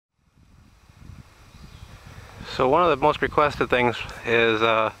So one of the most requested things is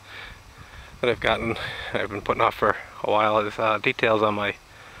that I've been putting off for a while, is details on my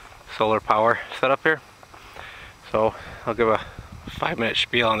solar power setup here. So I'll give a 5-minute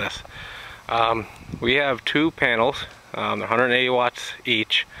spiel on this. We have two panels, they're 180 watts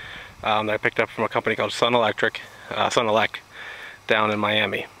each, that I picked up from a company called Sunelec down in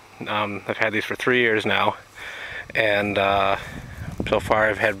Miami. I've had these for 3 years now, and so far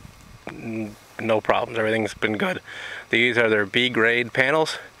I've had no problems. Everything's been good. These are their B grade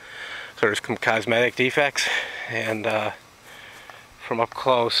panels, so there's some cosmetic defects, and from up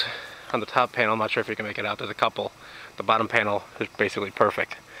close on the top panel, I'm not sure if you can make it out, there's a couple. The bottom panel is basically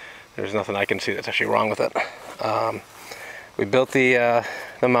perfect. There's nothing I can see that's actually wrong with it. We built the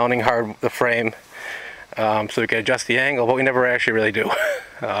mounting the frame so we could adjust the angle, but we never actually really do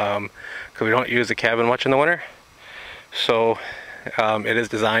because we don't use the cabin much in the winter. So it is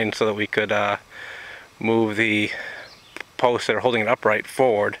designed so that we could move the posts that are holding it upright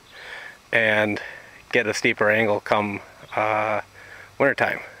forward and get a steeper angle come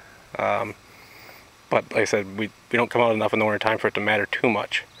wintertime. But like I said, we don't come out enough in the wintertime for it to matter too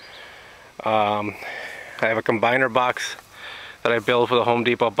much. I have a combiner box that I built with a Home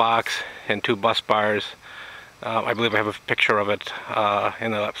Depot box and 2 bus bars. I believe I have a picture of it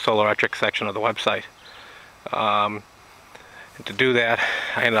in the solar electric section of the website. And to do that,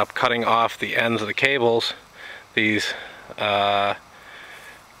 I ended up cutting off the ends of the cables, these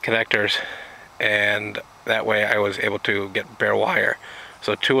connectors, and that way I was able to get bare wire.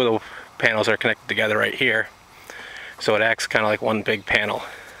 So 2 of the panels are connected together right here, so it acts kind of like one big panel.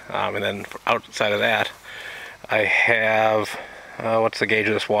 And then outside of that, I have, what's the gauge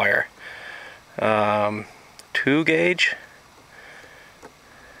of this wire? 2 gauge? I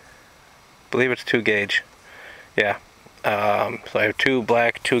believe it's 2 gauge. Yeah. So I have 2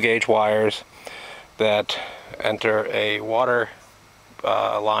 black 2 gauge wires that enter a water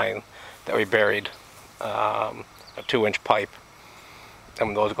line that we buried, a 2-inch pipe,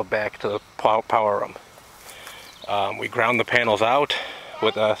 and those go back to the power room. We ground the panels out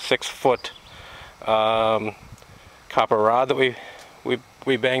with a 6-foot copper rod that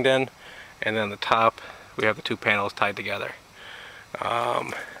we banged in, and then the top we have the 2 panels tied together.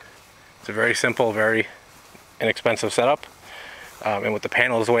 It's a very simple, very inexpensive setup, and with the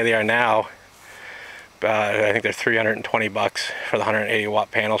panels the way they are now, I think they're $320 for the 180 watt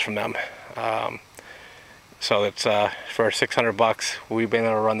panels from them. So it's for $600. We've been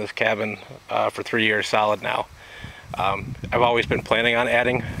able to run this cabin for 3 years solid now. I've always been planning on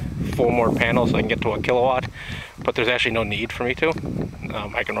adding 4 more panels so I can get to a kilowatt, but there's actually no need for me to.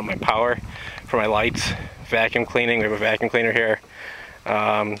 I can run my power for my lights, vacuum cleaning. We have a vacuum cleaner here,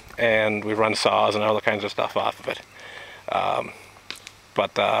 and we run saws and other kinds of stuff off of it.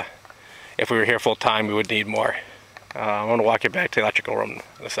 But if we were here full time, we would need more. I'm going to walk you back to the electrical room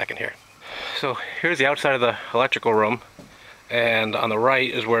in a second here. So here's the outside of the electrical room, and on the right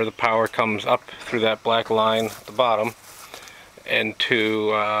is where the power comes up through that black line at the bottom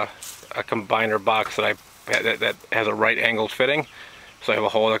into a combiner box that that has a right angled fitting. So I have a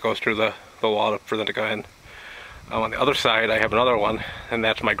hole that goes through the wall for them to go in. On the other side I have another one, and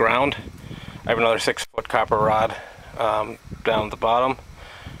that's my ground. I have another 6-foot copper rod down at the bottom,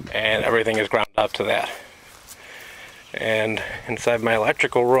 and everything is ground out to that. And inside my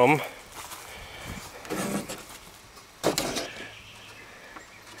electrical room,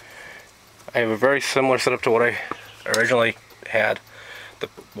 I have a very similar setup to what I originally had. The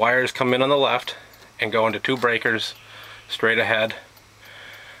wires come in on the left and go into 2 breakers straight ahead.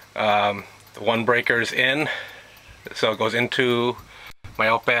 The one breaker's in, so it goes into my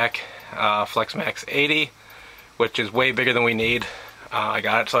Outback FlexMax 80, which is way bigger than we need. I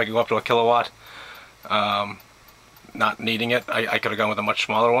got it so I can go up to a kilowatt. Not needing it, I could have gone with a much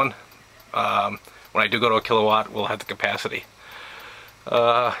smaller one. When I do go to a kilowatt, we'll have the capacity.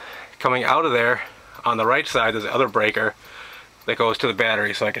 Coming out of there, on the right side, there's the other breaker that goes to the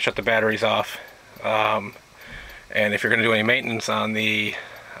battery, so I can shut the batteries off. And if you're going to do any maintenance on the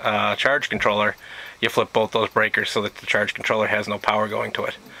charge controller, you flip both those breakers so that the charge controller has no power going to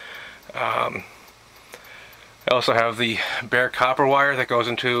it. I also have the bare copper wire that goes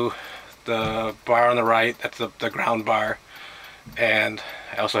into the bar on the right, that's the ground bar, and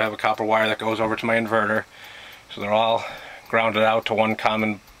I also have a copper wire that goes over to my inverter, so they're all grounded out to one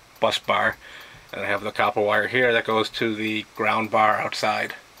common bus bar. And I have the copper wire here that goes to the ground bar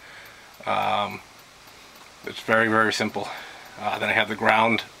outside. It's very, very simple. Then I have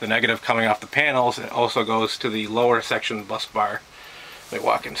the negative coming off the panels. It also goes to the lower section bus bar. Let me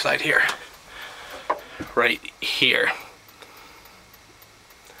walk inside here. Right here.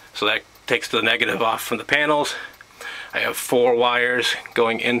 So that takes the negative off from the panels. I have 4 wires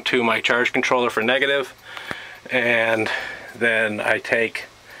going into my charge controller for negative, and then I take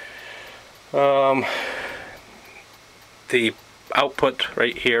the output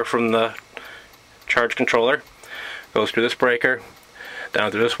right here from the charge controller, goes through this breaker,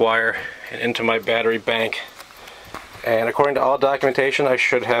 down through this wire, and into my battery bank. And according to all documentation, I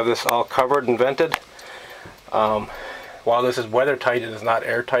should have this all covered and vented. While this is weather tight, it is not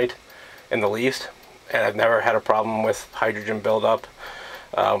airtight in the least, and I've never had a problem with hydrogen buildup,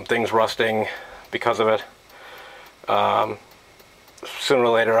 things rusting because of it. Sooner or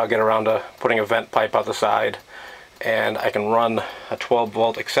later I'll get around to putting a vent pipe out the side, and I can run a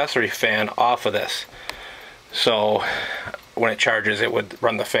 12-volt accessory fan off of this. So when it charges, it would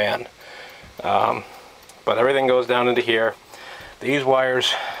run the fan. But everything goes down into here. These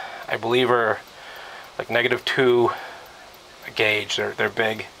wires, I believe, are like -2 gauge. They're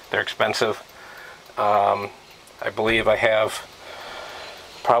big, they're expensive. I believe I have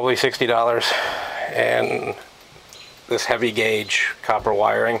probably $60 and this heavy gauge copper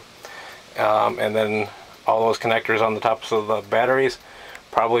wiring, and then all those connectors on the tops of the batteries,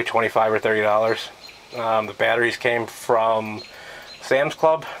 probably $25 or $30. The batteries came from Sam's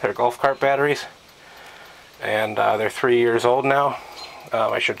Club. They're golf cart batteries, and they're 3 years old now.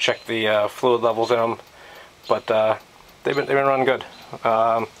 I should check the fluid levels in them, but they've been running good.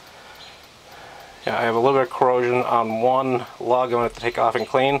 Yeah, I have a little bit of corrosion on one lug I'm going to have to take off and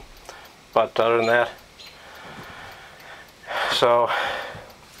clean, but other than that. So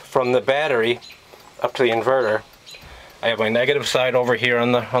from the battery up to the inverter, I have my negative side over here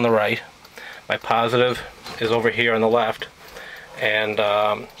on the right, my positive is over here on the left, and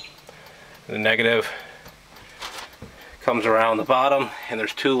the negative comes around the bottom, and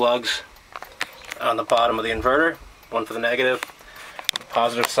there's 2 lugs on the bottom of the inverter, one for the negative. On the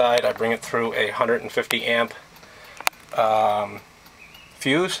positive side, I bring it through a 150 amp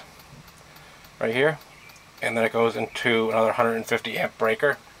fuse right here, and then it goes into another 150 amp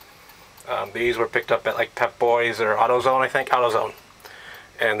breaker. These were picked up at like Pep Boys or AutoZone, I think, AutoZone,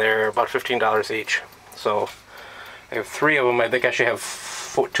 and they're about $15 each. So I have 3 of them. I think I should have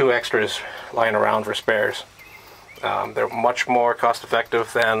 2 extras lying around for spares. They're much more cost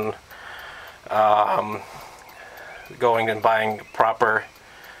effective than going and buying the proper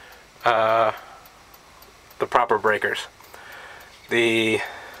breakers. The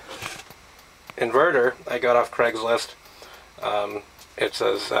inverter I got off Craigslist. It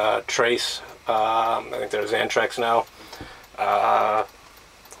says Trace, I think there's Xantrex now,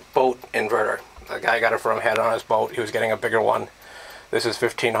 boat inverter. The guy got it from, had it on his boat. He was getting a bigger one. This is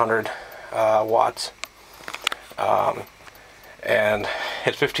 1500 watts, and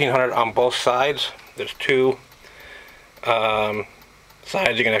it's 1500 on both sides. There's 2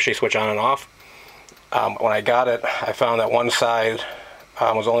 sides you can actually switch on and off. When I got it, I found that one side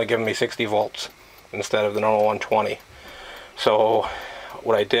was only giving me 60 volts instead of the normal 120. So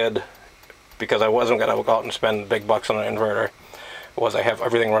what I did, because I wasn't going to go out and spend big bucks on an inverter, was I have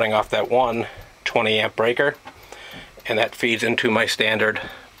everything running off that one 20 amp breaker, and that feeds into my standard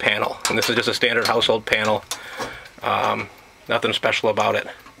panel. And this is just a standard household panel, nothing special about it.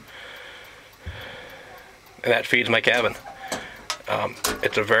 And that feeds my cabin.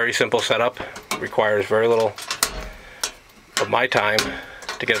 It's a very simple setup, requires very little of my time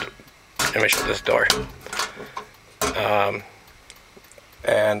to get it. Let me shut this door.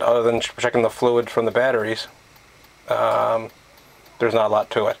 And other than checking the fluid from the batteries, there's not a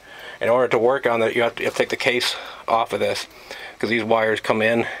lot to it. In order to work on it, you have to take the case off of this, because these wires come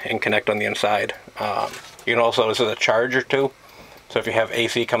in and connect on the inside. You can also, this is a charger too, so if you have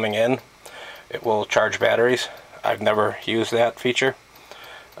AC coming in, it will charge batteries. I've never used that feature,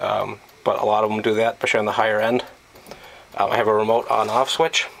 but a lot of them do that, especially on the higher end. I have a remote on-off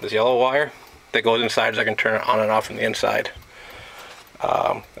switch, this yellow wire, that goes inside so I can turn it on and off from the inside.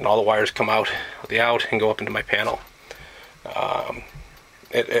 And all the wires come out with the out and go up into my panel.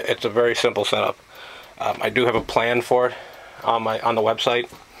 It's a very simple setup. I do have a plan for it on the website.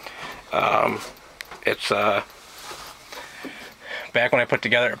 It's back when I put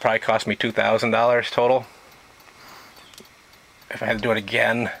together, it probably cost me $2,000 total. If I had to do it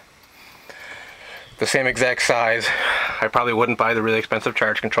again, the same exact size, I probably wouldn't buy the really expensive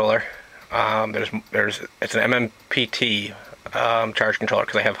charge controller. It's an MMPT charge controller,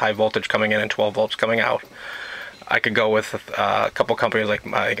 because I have high voltage coming in and 12 volts coming out. I could go with a couple companies like,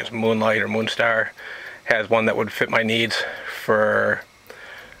 I think it's Moonlight or Moonstar has one that would fit my needs for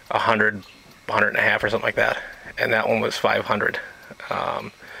 100 and a half or something like that, and that one was 500.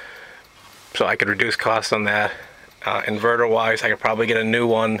 So I could reduce costs on that. Inverter wise, I could probably get a new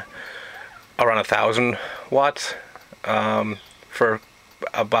one around 1,000 watts. For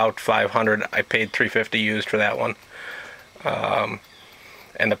about 500, I paid $350 used for that one.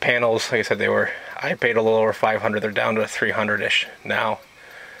 And the panels, like I said, I paid a little over 500. They're down to 300-ish now.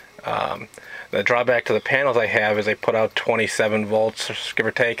 The drawback to the panels I have is they put out 27 volts, give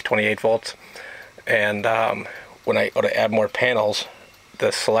or take, 28 volts. And when I go to add more panels,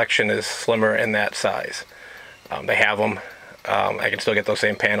 the selection is slimmer in that size. They have them. I can still get those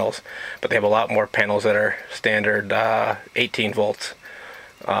same panels, but they have a lot more panels that are standard 18 volts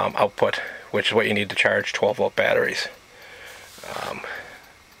output, which is what you need to charge 12-volt batteries.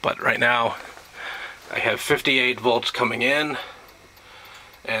 But right now I have 58 volts coming in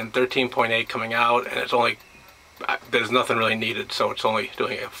and 13.8 coming out, and it's only, there's nothing really needed, so it's only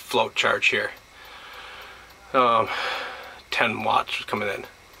doing a float charge here. 10 watts coming in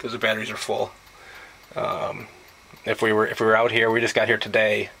because the batteries are full. If we were out here, we just got here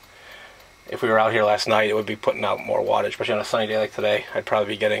today. If we were out here last night, it would be putting out more wattage, especially on a sunny day like today. I'd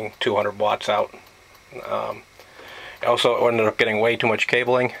probably be getting 200 watts out. I also ended up getting way too much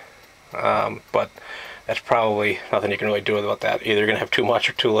cabling, but that's probably nothing you can really do about that. Either you're going to have too much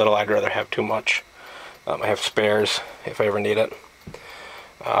or too little. I'd rather have too much. I have spares if I ever need it.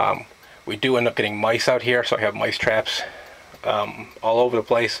 We do end up getting mice out here, so I have mice traps all over the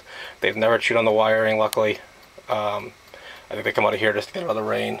place. They've never chewed on the wiring, luckily. I think they come out of here just to get out of the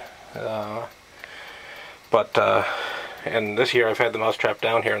rain. And this year I've had the mouse trap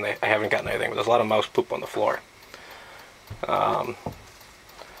down here and I haven't gotten anything, but there's a lot of mouse poop on the floor.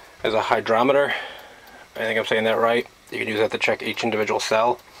 There's a hydrometer. I think I'm saying that right. You can use that to check each individual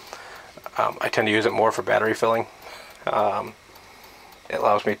cell. I tend to use it more for battery filling. It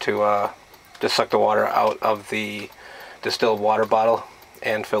allows me to just suck the water out of the distilled water bottle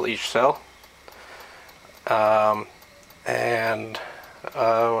and fill each cell. What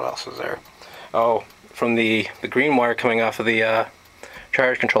else is there? Oh, from the green wire coming off of the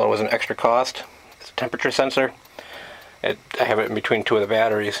charge controller was an extra cost. It's a temperature sensor. I have it in between two of the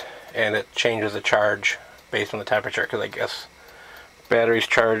batteries, and it changes the charge based on the temperature, because I guess batteries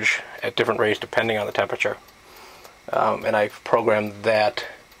charge at different rates depending on the temperature. And I've programmed that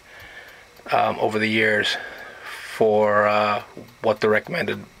over the years for what the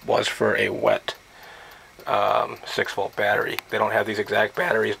recommended was for a wet 6-volt battery. They don't have these exact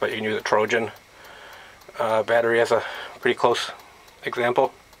batteries, but you can use a Trojan battery as a pretty close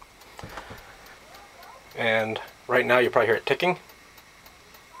example. And right now you probably hear it ticking.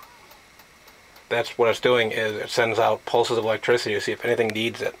 That's what it's doing, is it sends out pulses of electricity to see if anything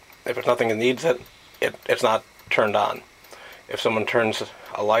needs it. If there's nothing that needs it, it's not turned on. If someone turns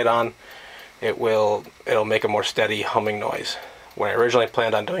a light on, it'll make a more steady humming noise. When I originally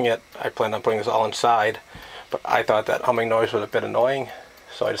planned on doing it, I planned on putting this all inside, but I thought that humming noise was a bit annoying,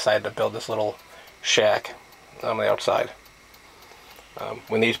 so I decided to build this little shack on the outside.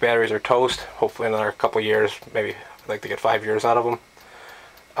 When these batteries are toast, hopefully in another couple years, maybe I'd like to get 5 years out of them,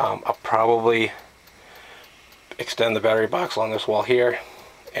 I'll probably extend the battery box along this wall here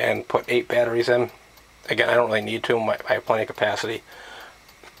and put 8 batteries in. Again, I don't really need to, I have plenty of capacity,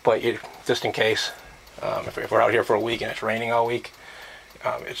 but just in case, if we're out here for a week and it's raining all week,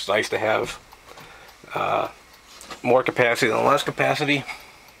 it's nice to have more capacity than less capacity.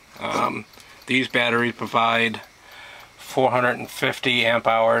 These batteries provide 450 amp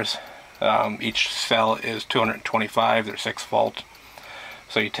hours. Each cell is 225, they're 6 volt.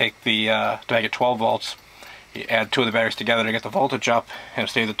 So you take the, to make it 12 volts, you add 2 of the batteries together to get the voltage up, and it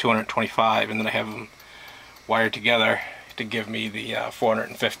stays at 225, and then I have them wired together to give me the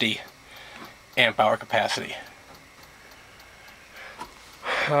 450 amp hour capacity.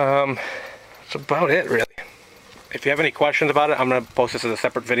 That's about it, really. If you have any questions about it, I'm going to post this as a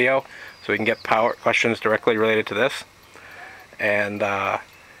separate video so we can get power questions directly related to this. And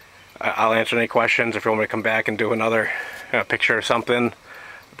I'll answer any questions if you want me to come back and do another picture or something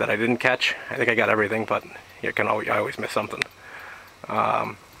that I didn't catch. I think I got everything, but I always miss something.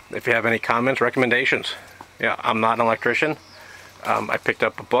 If you have any comments, recommendations. Yeah, I'm not an electrician. I picked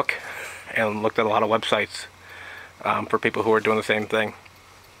up a book and looked at a lot of websites for people who are doing the same thing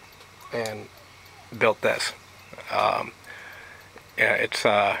and built this. Yeah, it's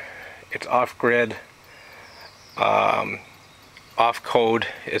off-grid, off-code.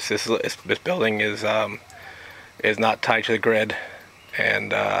 This building is not tied to the grid and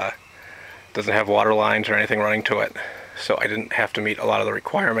doesn't have water lines or anything running to it. So I didn't have to meet a lot of the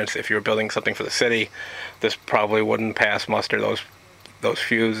requirements. If you were building something for the city, this probably wouldn't pass muster. Those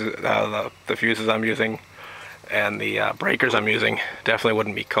fuses, the fuses I'm using and the breakers I'm using definitely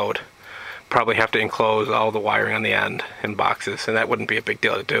wouldn't be code. probably have to enclose all the wiring on the end in boxes, and that wouldn't be a big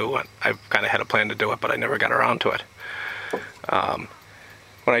deal to do. I've kind of had a plan to do it, but I never got around to it.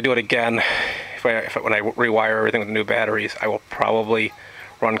 When I do it again, when I rewire everything with new batteries, I will probably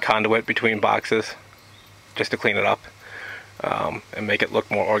run conduit between boxes just to clean it up and make it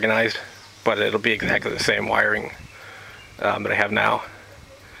look more organized, but it'll be exactly the same wiring that I have now.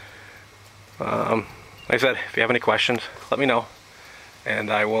 Like I said, if you have any questions, let me know,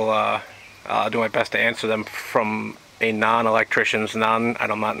 and I will do my best to answer them from a non-electrician's, I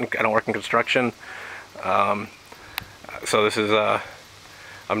don't work in construction, so this is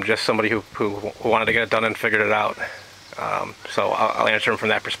I'm just somebody who wanted to get it done and figured it out. So I'll answer them from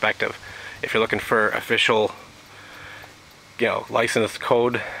that perspective. If you're looking for official, licensed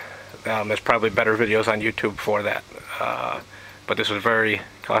code, there's probably better videos on YouTube for that. But this was very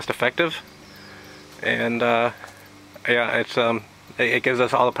cost effective, and yeah, it gives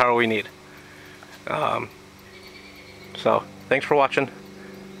us all the power we need. So thanks for watching.